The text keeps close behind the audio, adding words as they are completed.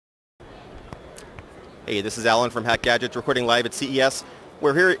Hey, this is Alan from Hack Gadgets, recording live at CES.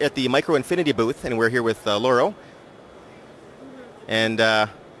 We're here at the Microinfinity booth, and we're here with Lauro. And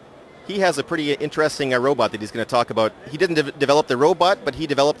he has a pretty interesting robot that he's going to talk about. He didn't develop the robot, but he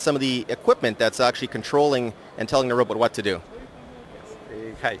developed some of the equipment that's actually controlling and telling the robot what to do.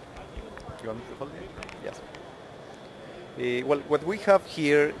 Yes. Hi. You want me to hold it? Yes. Well, what we have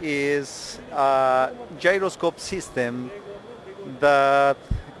here is a gyroscope system that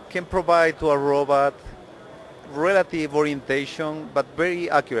can provide to a robot relative orientation, but very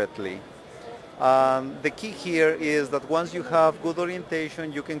accurately. The key here is that once you have good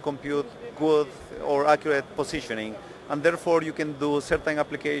orientation, you can compute good or accurate positioning, and therefore you can do certain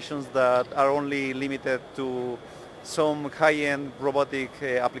applications that are only limited to some high-end robotic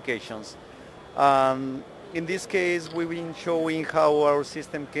applications. In this case, we've been showing how our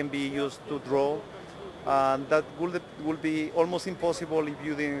system can be used to draw, and that would be almost impossible if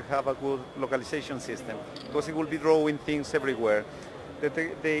you didn't have a good localization system, because it will be drawing things everywhere.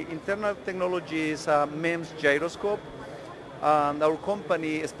 The internal technology is a MEMS gyroscope, and our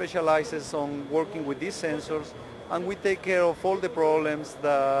company specializes on working with these sensors, and we take care of all the problems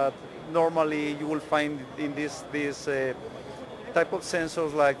that normally you will find in this type of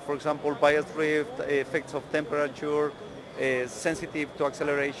sensors, like, for example, bias drift, effects of temperature, sensitive to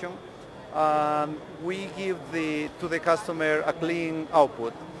acceleration. We give to the customer a clean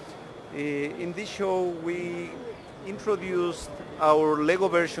output. In this show, we introduced our Lego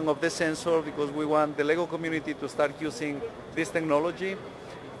version of the sensor because we want the Lego community to start using this technology.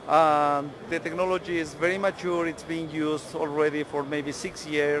 The technology is very mature. It's being used already for maybe 6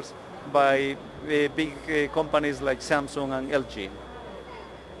 years by big companies like Samsung and LG.